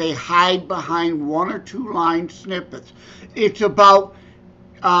that they hide behind 1 or 2 line snippets. It's about,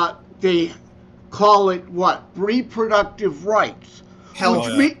 they call it what? Reproductive rights. Health.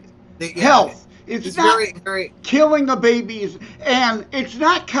 Health. It's not very killing a baby, and it's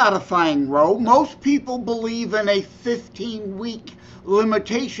not codifying Roe. Most people believe in a 15-week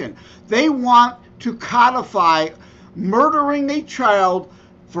limitation. They want to codify murdering a child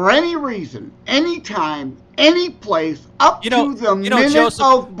for any reason, any time, any place, up to the minute Joseph,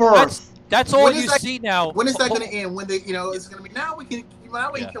 of birth. That's all you see now. When is that going to end? When they, it's going to be now we can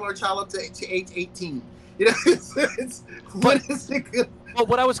kill our child up to age 18. When is it good? Well,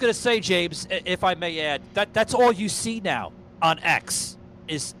 what I was going to say, James, if I may add, that's all you see now on X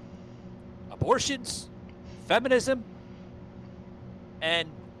is abortions, feminism, and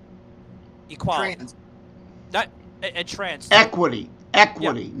equality. Trans. Equity,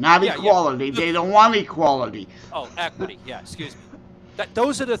 not equality. Yeah. They don't want equality. Oh, equity. Yeah, excuse me.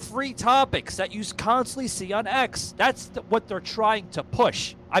 Those are the 3 topics that you constantly see on X. That's what they're trying to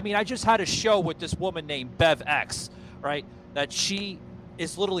push. I mean, I just had a show with this woman named Bev X, right? That she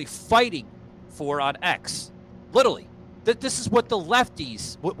is literally fighting for on X. Literally. This is what the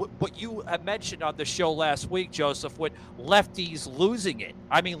lefties, what you had mentioned on the show last week, Joseph, with lefties losing it.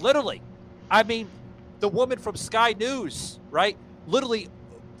 I mean, literally. I mean, the woman from Sky News, right? Literally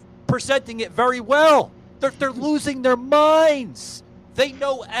presenting it very well. They're losing their minds. They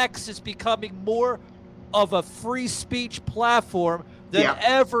know X is becoming more of a free speech platform than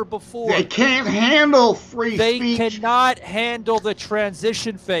ever before. They can't handle free They speech. cannot handle the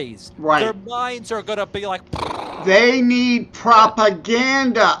transition phase. Right. Their minds are going to be like... They need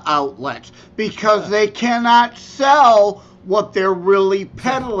propaganda outlets because they cannot sell what they're really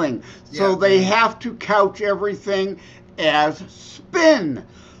peddling. So they have to couch everything as spin.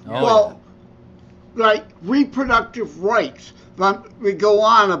 Like reproductive rights. We go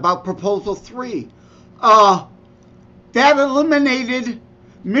on about Proposal 3. That eliminated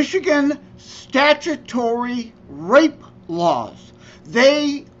Michigan statutory rape laws.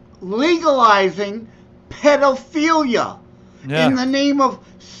 They legalizing pedophilia in the name of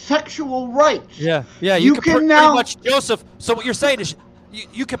sexual rights. Yeah. You can now pretty much, Joseph. So what you're saying is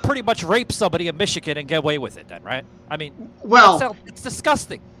you can pretty much rape somebody in Michigan and get away with it, then, right? I mean, it's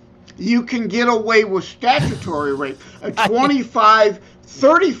disgusting. You can get away with statutory rape. A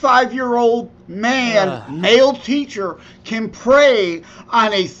 35-year-old man, male teacher, can prey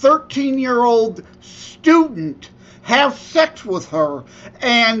on a 13-year-old student, have sex with her,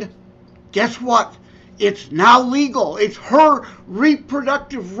 and guess what? It's now legal. It's her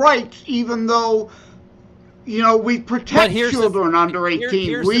reproductive rights, even though, we protect children under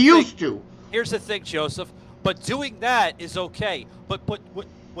 18. We used to. Here's the thing, Joseph. But doing that is okay. But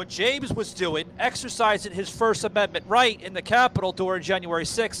what James was doing, exercising his First Amendment right in the Capitol during January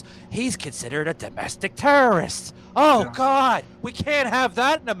 6th, he's considered a domestic terrorist. Oh, God. We can't have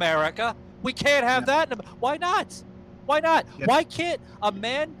that in America. We can't have that. Why not? Why not? Yeah. Why can't a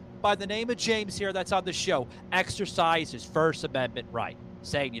man by the name of James here that's on the show exercise his First Amendment right,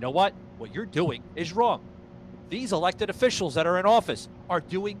 saying, you know what you're doing is wrong. These elected officials that are in office are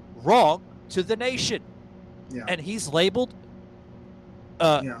doing wrong to the nation. Yeah. And he's labeled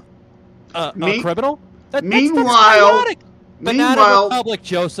a criminal? That's idiotic. Banana Republic,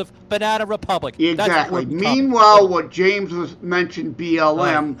 Joseph. Banana Republic. Exactly. Meanwhile, what James was mentioned,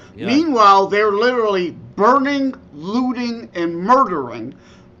 BLM. Meanwhile, they're literally burning, looting, and murdering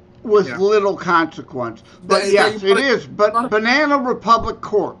with little consequence. But yes, it is. But Banana Republic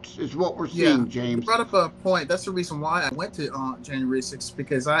courts is what we're seeing, James. You brought up a point. That's the reason why I went to January 6th,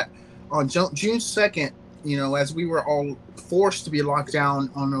 because on June 2nd, as we were all forced to be locked down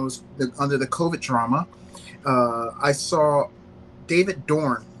on under the COVID drama, I saw David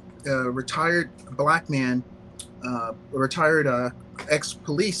Dorn, a retired black man, retired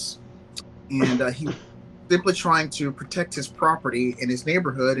ex-police, and he simply trying to protect his property in his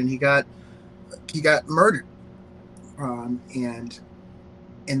neighborhood, and he got murdered. And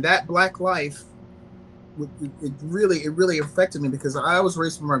that black life, it really affected me, because I was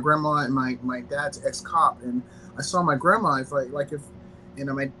raised with my grandma and my dad's ex-cop, and I saw my grandma, if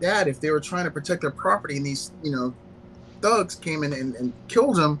my dad, if they were trying to protect their property, and these thugs came in and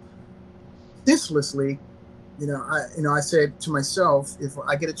killed him senselessly, I said to myself, if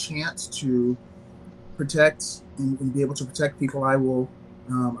I get a chance to protect and be able to protect people, I will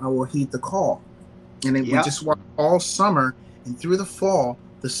heed the call. And then we just walked all summer and through the fall,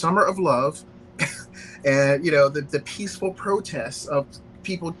 the summer of love, and the peaceful protests of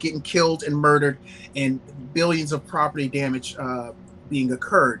people getting killed and murdered, and billions of property damage being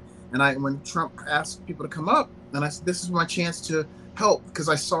occurred. And when Trump asked people to come up, and I said, this is my chance to help, because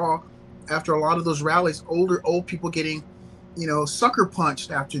I saw after a lot of those rallies, old people getting, sucker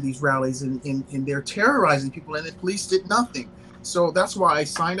punched after these rallies, and they're terrorizing people, and the police did nothing. So that's why I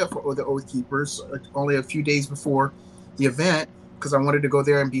signed up for the Oath Keepers only a few days before the event, because I wanted to go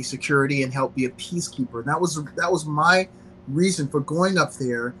there and be security and help be a peacekeeper. And that was my reason for going up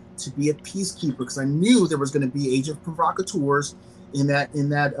there, to be a peacekeeper, because I knew there was going to be agent provocateurs in that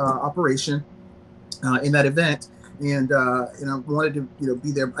operation, in that event, and I wanted to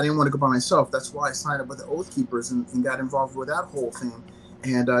be there. I didn't want to go by myself. That's why I signed up with the Oath Keepers and got involved with that whole thing.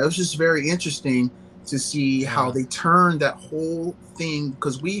 And it was just very interesting to see how they turned that whole thing,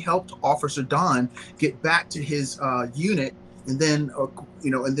 because we helped Officer Don get back to his unit, and then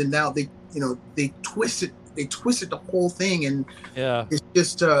now they twisted the whole thing, and it's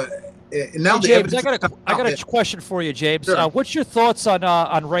just now hey, James, I got a question for you, James. Sure. What's your thoughts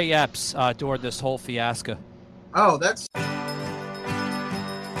on Ray Epps during this whole fiasco? Oh, that's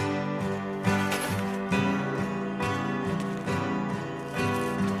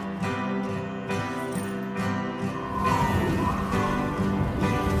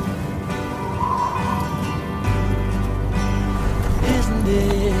Isn't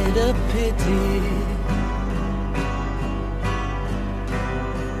it a pity?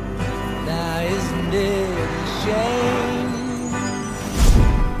 Now isn't it a shame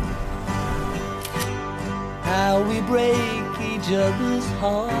how we break each other's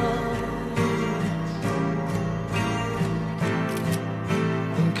hearts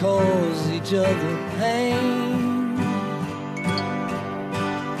and cause each other pain?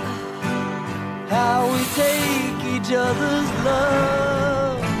 How we take each other's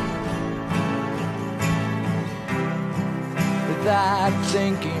love without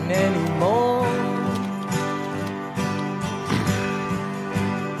thinking anymore,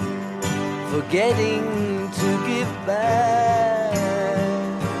 forgetting to give back.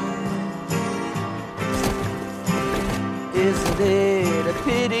 Isn't it a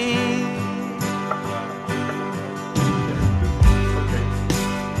pity?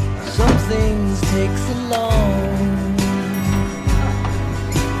 Some things take so long,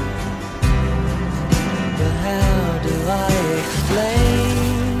 but how do I explain?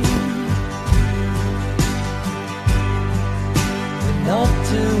 Not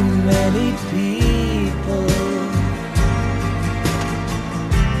too many people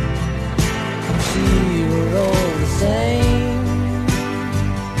can see we're all the same,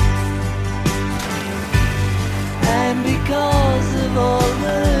 and because of all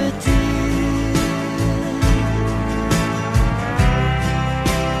the tears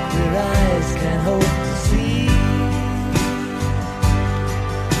your eyes can't hope to see,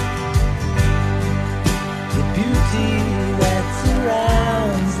 the beauty that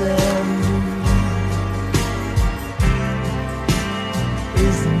surrounds them.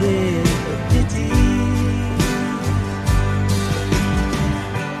 Isn't it a pity?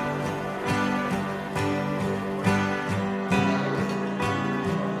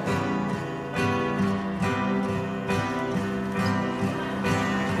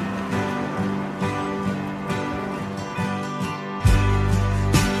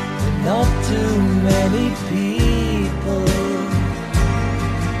 Not too many people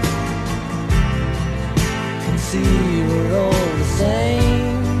can see we're all the same.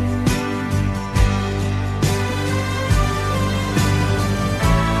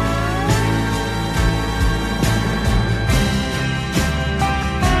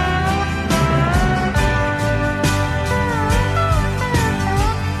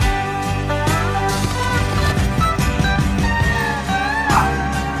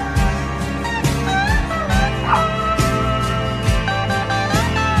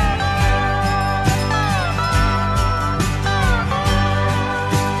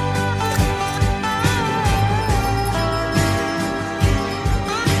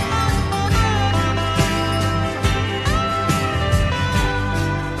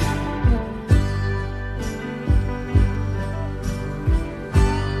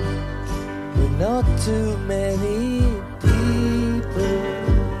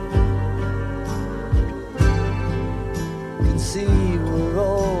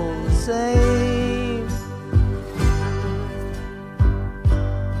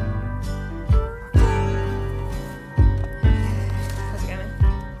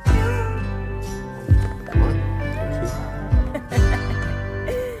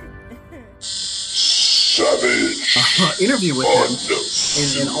 interview with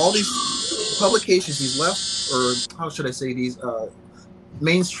him, and all these publications he's left, or how should I say, these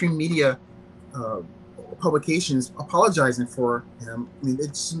mainstream media publications apologizing for him. I mean,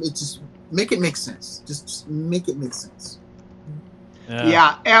 it's just make it make sense. Just make it make sense.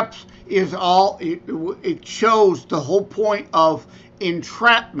 Yeah, EPS is all. It shows the whole point of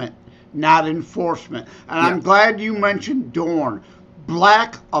entrapment, not enforcement. And I'm glad you mentioned Dorn,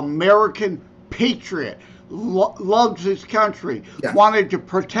 Black American patriot, loves his country, wanted to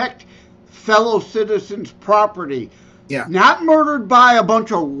protect fellow citizens' property. Yeah. Not murdered by a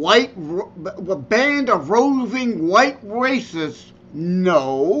bunch of a band of roving white racists.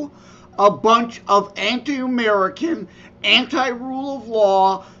 No. A bunch of anti-American, anti-rule of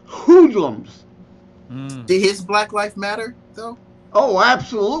law hoodlums. Did his Black Lives Matter, though? Oh,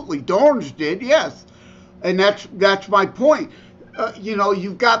 absolutely. Dorn's did, yes. And that's my point.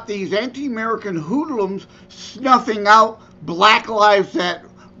 You've got these anti-American hoodlums snuffing out Black lives that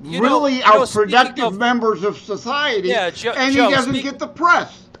really are productive members of society, and he doesn't get the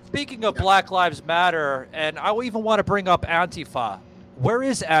press. Speaking of Black Lives Matter, and I even want to bring up Antifa. Where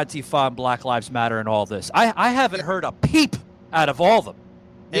is Antifa and Black Lives Matter in all this? I haven't heard a peep out of all of them.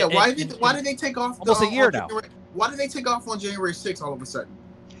 Yeah, why did they take off? Almost a year now. Why did they take off on January 6th all of a sudden?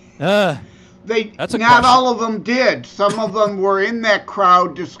 Not all of them did. Some of them were in that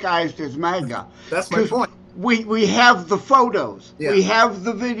crowd disguised as MAGA. That's my point. We have the photos. Yeah. We have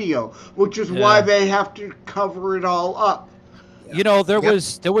the video, which is why they have to cover it all up. There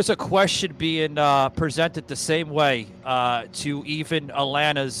was a question being presented the same way to even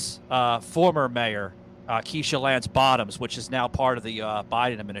Atlanta's former mayor, Keisha Lance Bottoms, which is now part of the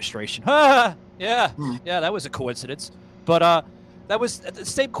Biden administration. Yeah, that was a coincidence. But that was the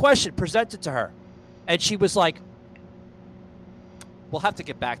same question presented to her. And she was like, we'll have to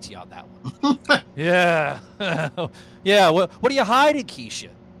get back to you on that one. Yeah. Yeah, what are you hiding, Keisha?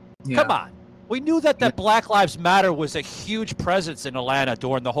 Yeah. Come on. We knew that Black Lives Matter was a huge presence in Atlanta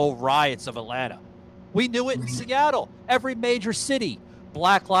during the whole riots of Atlanta. We knew it in Seattle. Every major city,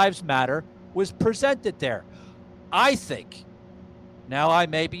 Black Lives Matter was presented there. I think, now I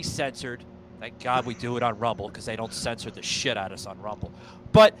may be censored. Thank God we do it on Rumble because they don't censor the shit out of us on Rumble.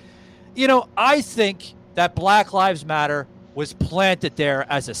 But, I think that Black Lives Matter was planted there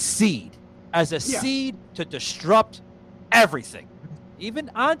as a seed. Seed to disrupt everything. Even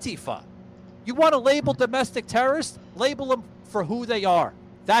Antifa. You want to label domestic terrorists? Label them for who they are.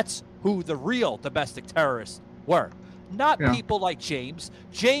 That's who the real domestic terrorists were. Not people like James.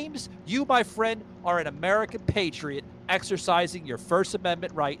 James, you, my friend, are an American patriot exercising your First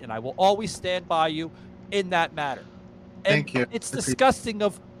Amendment right, and I will always stand by you in that matter. Thank you. It's disgusting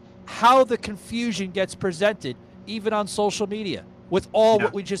of how the confusion gets presented, even on social media, with all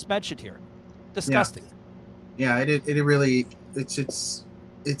what we just mentioned here. Disgusting. Yeah, it really,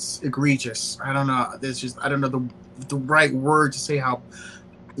 it's egregious. I don't know. I don't know the right word to say how,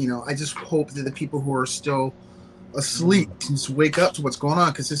 I just hope that the people who are still asleep can just wake up to what's going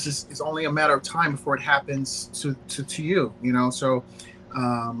on, because it's only a matter of time before it happens to you, So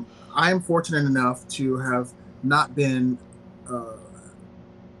I am fortunate enough to have not been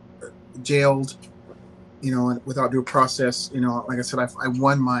jailed, without due process. Like I said, I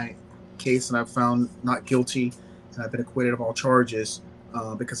won my case and I've found not guilty, and I've been acquitted of all charges.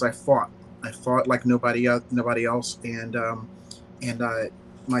 Because I fought like nobody else, and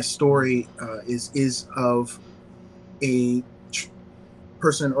my story is of a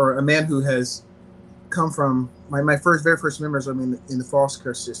person or a man who has come from my very first members. I mean, in the foster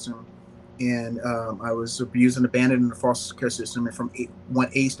care system, and I was abused and abandoned in the foster care system, and from one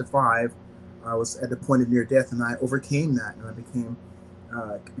age to 5, I was at the point of near death, and I overcame that, and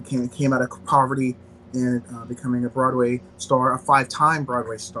I came out of poverty. And becoming a Broadway star, a 5-time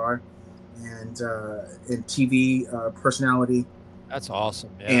Broadway star, and TV personality. That's awesome.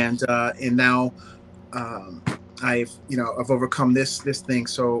 Yeah. And now I've overcome this thing.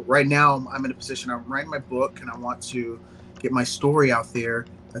 So right now I'm in a position. I'm writing my book, and I want to get my story out there.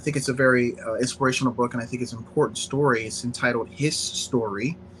 I think it's a very inspirational book, and I think it's an important story. It's entitled "His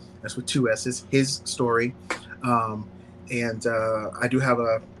Story." That's with 2 S's. His Story. And I do have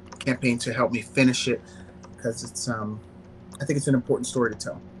a campaign to help me finish it, because it's I think it's an important story to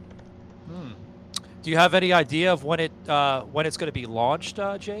tell. Do you have any idea of when it's going to be launched,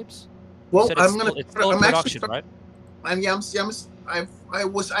 James? Well, I'm still in production, right? I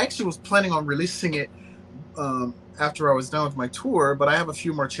actually was planning on releasing it after I was done with my tour, but I have a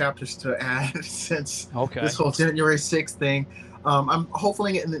few more chapters to add since this whole January 6th thing. I'm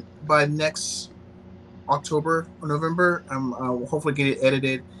hopefully by next October or November. I'm hopefully get it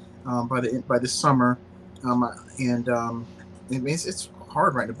edited by this summer, It's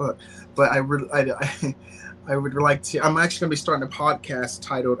hard writing a book, but I would like to. I'm actually going to be starting a podcast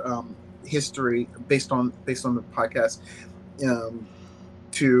titled "History," based on the podcast,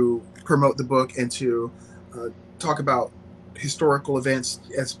 to promote the book and to talk about historical events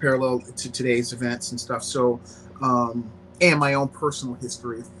as parallel to today's events and stuff. So, and my own personal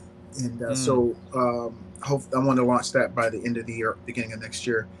history, and so I want to launch that by the end of the year, beginning of next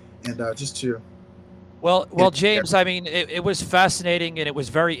year, and just to. Well, James. I mean, it was fascinating, and it was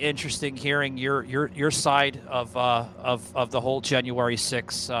very interesting hearing your side of the whole January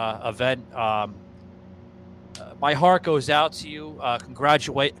 6th event. My heart goes out to you.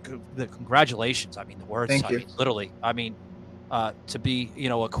 Congratulations. I mean, the words. Thank you. Mean, literally. I mean, to be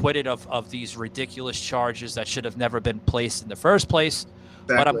acquitted of these ridiculous charges that should have never been placed in the first place.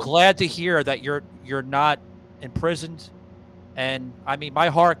 Exactly. But I'm glad to hear that you're not imprisoned. And I mean, my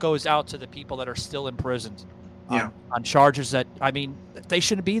heart goes out to the people that are still imprisoned on charges that, I mean, they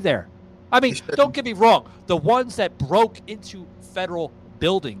shouldn't be there. I mean, don't get me wrong. The ones that broke into federal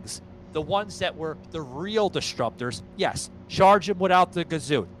buildings, the ones that were the real disruptors, yes, charge them without the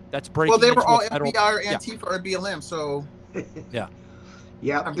gazoon. That's breaking. Well, they were into all federal, FBI or Antifa or BLM, so yeah,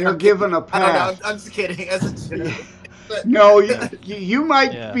 they're given a pass. I don't know. I'm just kidding. No, you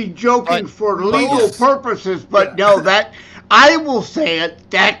might be joking for legal purposes, but no, that I will say it.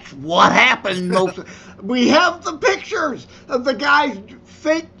 That's what happened. We have the pictures of the guys.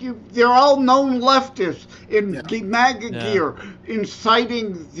 They're all known leftists in the MAGA gear,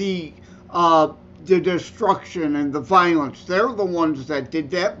 inciting the destruction and the violence. They're the ones that did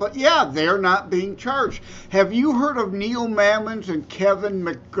that. But yeah, they're not being charged. Have you heard of Neil Mammons and Kevin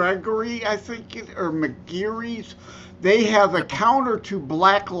McGregory? I think or McGeary's. They have a counter to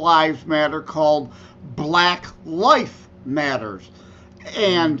Black Lives Matter called Black Life Matters,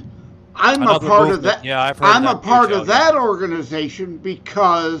 and I'm a part of that. Yeah, I've heard I'm a part of that organization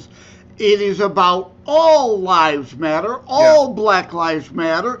because it is about all lives matter, all Black Lives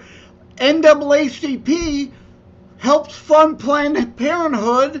Matter. NAACP helps fund Planned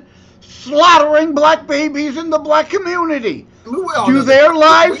Parenthood slaughtering black babies in the black community. Do their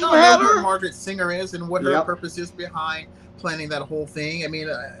lives matter? Know who Margaret Singer is and what her purpose is behind planning that whole thing. I mean,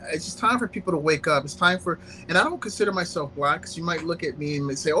 it's just time for people to wake up. It's time for, and I don't consider myself black, because you might look at me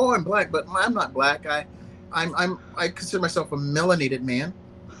and say, "Oh, I'm black," but I'm not black. I consider myself a melanated man.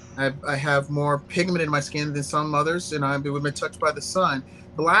 I have more pigment in my skin than some others, and I've been touched by the sun.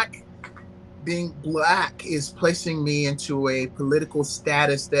 Being black is placing me into a political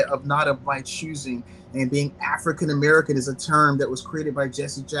status that not of my choosing. And being African American is a term that was created by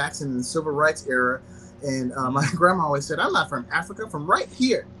Jesse Jackson in the Civil Rights era. And my grandma always said, "I'm not from Africa, I'm from right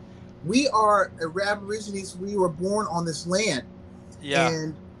here. We are Aborigines. We were born on this land." Yeah.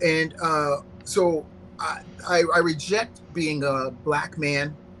 And so I reject being a black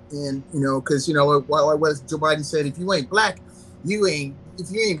man, and because while Joe Biden said, if you ain't black, you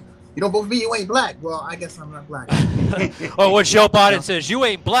don't vote for me, you ain't black. Well, I guess I'm not black. Or when Joe Biden says, you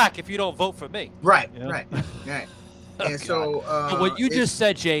ain't black if you don't vote for me. Right. And so but what you just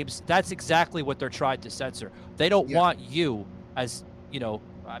said, James, that's exactly what they're trying to censor. They don't want you as,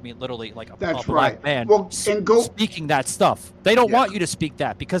 I mean, literally like a black man speaking that stuff. They don't want you to speak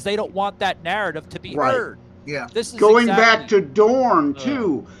that because they don't want that narrative to be heard. Yeah. This is going back to Dorn,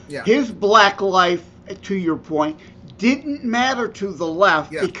 too. His black life, to your point, didn't matter to the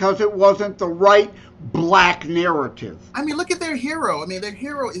left because it wasn't the right black narrative. I mean, look at their hero. I mean, their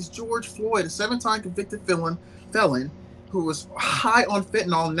hero is George Floyd, a 7-time convicted felon who was high on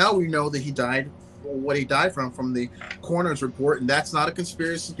fentanyl. Now we know that he died, what he died from the coroner's report, and that's not a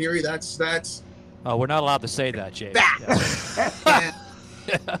conspiracy theory. That's. Oh, we're not allowed to say that, James.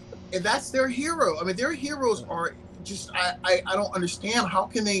 And that's their hero. I mean, their heroes are just. I don't understand how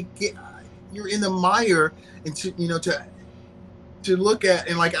can they get. You're in the mire, and to look at,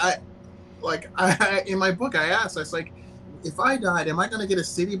 and I in my book I asked, I was like, if I died, am I going to get a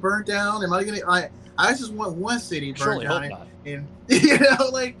city burned down? Am I going to? I just want one city burned down, and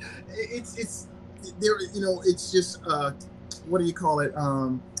it's there. It's just what do you call it?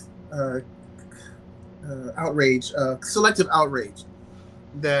 Outrage, selective outrage.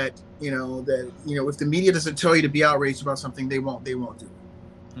 That if the media doesn't tell you to be outraged about something, they won't do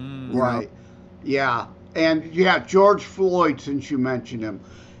it. Right. Yeah. And George Floyd, since you mentioned him,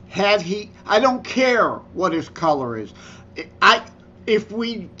 I don't care what his color is. If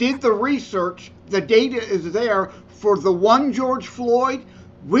we did the research, the data is there for the one George Floyd,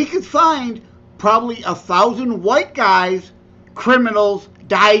 we could find probably 1,000 white guys criminals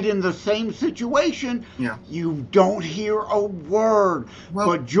died in the same situation, Yeah. you don't hear a word.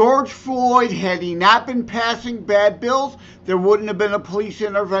 But George Floyd, had he not been passing bad bills, there wouldn't have been a police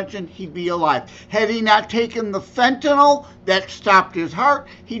intervention. He'd be alive. Had he not taken the fentanyl that stopped his heart,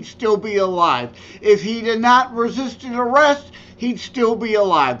 he'd still be alive. If he had not resisted arrest, he'd still be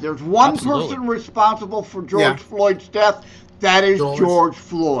alive. There's one person responsible for George Floyd's death. That is George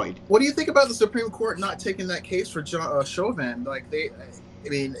Floyd. What do you think about the Supreme Court not taking that case for Chauvin? Like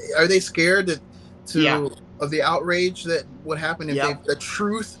are they scared of the outrage that would happen if the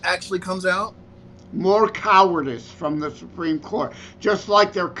truth actually comes out? More cowardice from the Supreme Court, just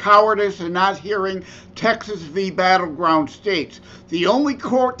like their cowardice in not hearing Texas v. Battleground States. The only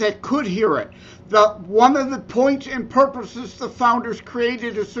court that could hear it. One of the points and purposes the founders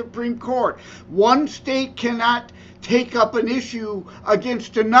created a Supreme Court. One state cannot take up an issue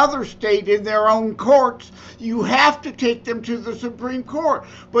against another state in their own courts. You have to take them to the Supreme Court.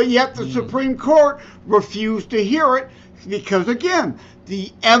 But yet the Supreme Court refused to hear it because, again,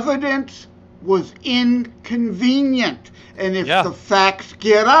 the evidence was inconvenient. And if the facts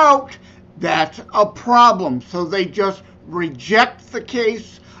get out, that's a problem. So they just reject the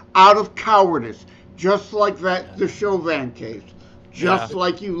case out of cowardice, just like the Chauvin case, just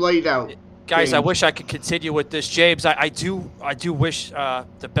like you laid out. Guys, James. I wish I could continue with this, James. I do wish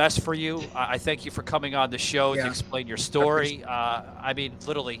the best for you. I thank you for coming on the show to explain your story. I mean,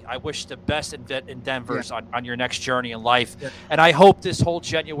 literally, I wish the best endeavors on your next journey in life. Yeah. And I hope this whole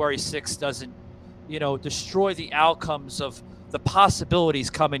January 6th doesn't, destroy the outcomes of the possibilities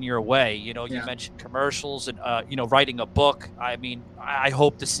coming your way. You mentioned commercials and, writing a book. I mean, I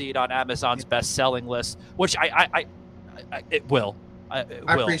hope to see it on Amazon's best-selling list, which it will. I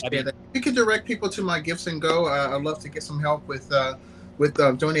appreciate that. You can direct people to my Gifts and Go. I'd love to get some help with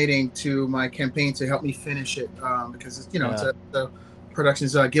donating to my campaign to help me finish it because it's the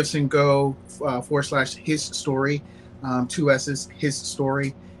production's Gifts and Go / His Story, 2 S's, His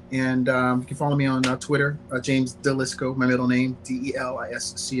Story, and you can follow me on Twitter, James Delisco, my middle name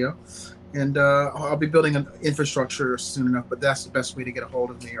Delisco, and I'll be building an infrastructure soon enough. But that's the best way to get a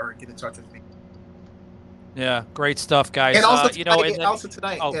hold of me or get in touch with me. Yeah, great stuff, guys. And also tonight at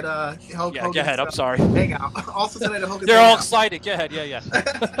go ahead. I'm sorry. Hangout. Also tonight at Hogan's They're Hangout. all excited. Go ahead. Yeah.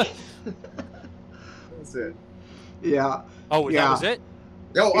 That's it. Yeah. Oh, that was it?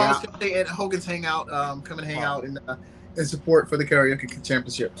 I was going to say at Hogan's Hangout, come and hang out in support for the karaoke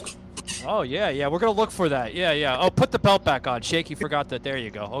championship. Oh, yeah. We're going to look for that. Yeah. Oh, put the belt back on. Shaky forgot that. There you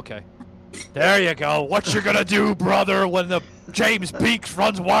go. Okay. There you go. What you going to do, brother, when the James Beeks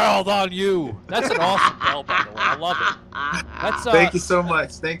runs wild on you? That's an awesome belt, by the way. I love it. That's Thank you so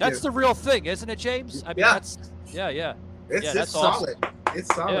much. Thank you. That's the real thing, isn't it, James? I mean, that's It's awesome. solid.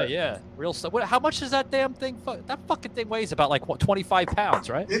 It's solid. Yeah. Real stuff. How much is that damn thing? That fucking thing weighs about 25 pounds,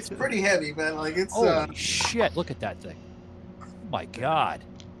 right? It's pretty heavy, man. Like it's. Holy shit! Look at that thing. Oh my God.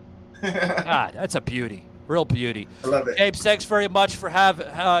 God, that's a beauty. Real beauty. I love it. James, thanks very much for having.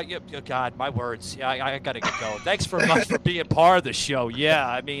 God, my words. Yeah, I got to get going. Thanks very much for being part of the show. Yeah,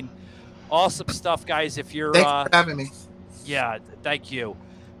 I mean, awesome stuff, guys. If you're thanks for having me. Yeah, thank you,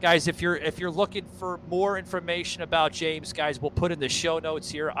 guys. If you're looking for more information about James, guys, we'll put in the show notes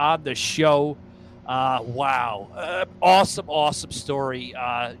here on the show. Wow, awesome story,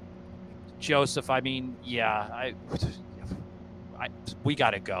 Joseph. I mean, we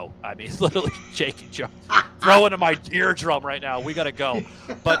got to go. I mean, literally, Jake and Joe throwing in my eardrum right now. We got to go.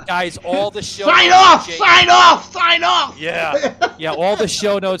 But, guys, all the show notes. Sign off! Yeah, all the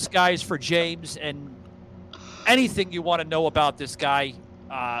show notes, guys, for James and anything you want to know about this guy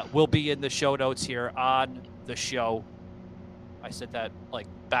will be in the show notes here on the show. I said that like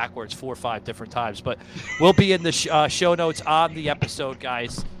backwards 4 or 5 different times, but we'll be in the show notes on the episode,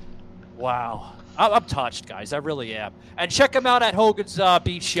 guys. Wow. I'm touched, guys. I really am. And check him out at Hogan's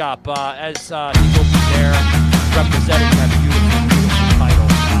Beach Shop as he will be there representing that beautiful title.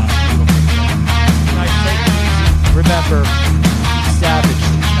 Guys, take it easy. Remember,